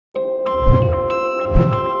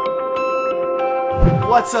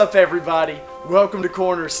What's up, everybody? Welcome to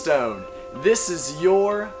Cornerstone. This is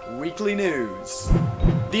your weekly news.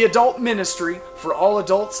 The Adult Ministry for all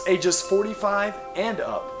adults ages 45 and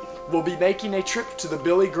up will be making a trip to the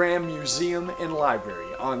Billy Graham Museum and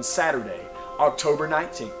Library on Saturday, October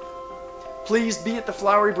 19th. Please be at the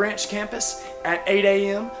Flowery Branch campus at 8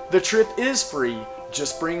 a.m. The trip is free,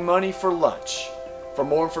 just bring money for lunch. For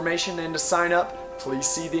more information and to sign up, please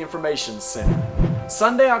see the Information Center.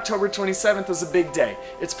 Sunday, October 27th is a big day.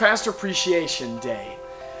 It's Pastor Appreciation Day.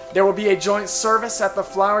 There will be a joint service at the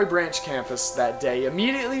Flowery Branch campus that day,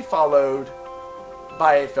 immediately followed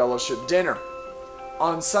by a fellowship dinner.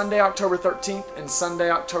 On Sunday, October 13th and Sunday,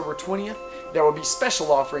 October 20th, there will be special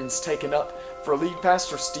offerings taken up for lead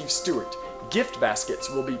pastor Steve Stewart. Gift baskets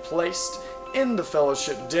will be placed in the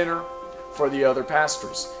fellowship dinner for the other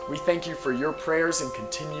pastors. We thank you for your prayers and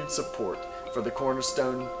continued support for the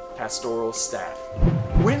Cornerstone pastoral staff.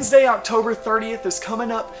 Wednesday, October 30th is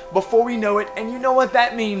coming up before we know it, and you know what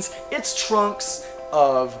that means. It's trunks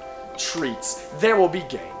of treats. There will be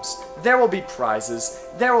games, there will be prizes,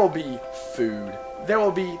 there will be food, there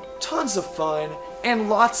will be tons of fun, and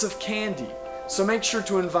lots of candy. So make sure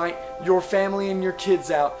to invite your family and your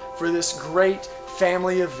kids out for this great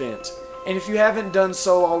family event. And if you haven't done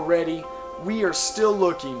so already, we are still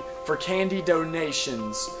looking for candy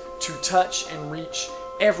donations to touch and reach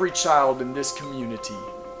every child in this community.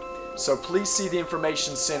 So please see the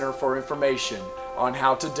Information Center for information on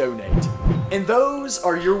how to donate. And those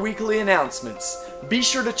are your weekly announcements. Be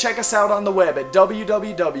sure to check us out on the web at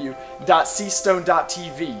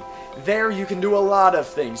www.cstone.tv. There you can do a lot of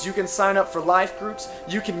things. You can sign up for life groups,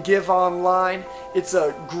 you can give online. It's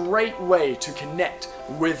a great way to connect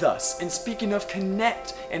with us. And speaking of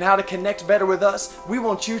connect and how to connect better with us, we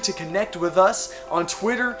want you to connect with us on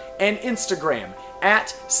Twitter and Instagram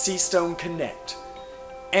at CStone Connect.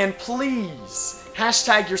 And please,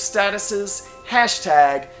 hashtag your statuses,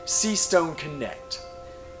 hashtag CStone Connect.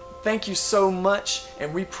 Thank you so much,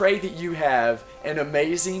 and we pray that you have an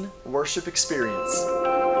amazing worship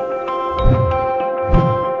experience.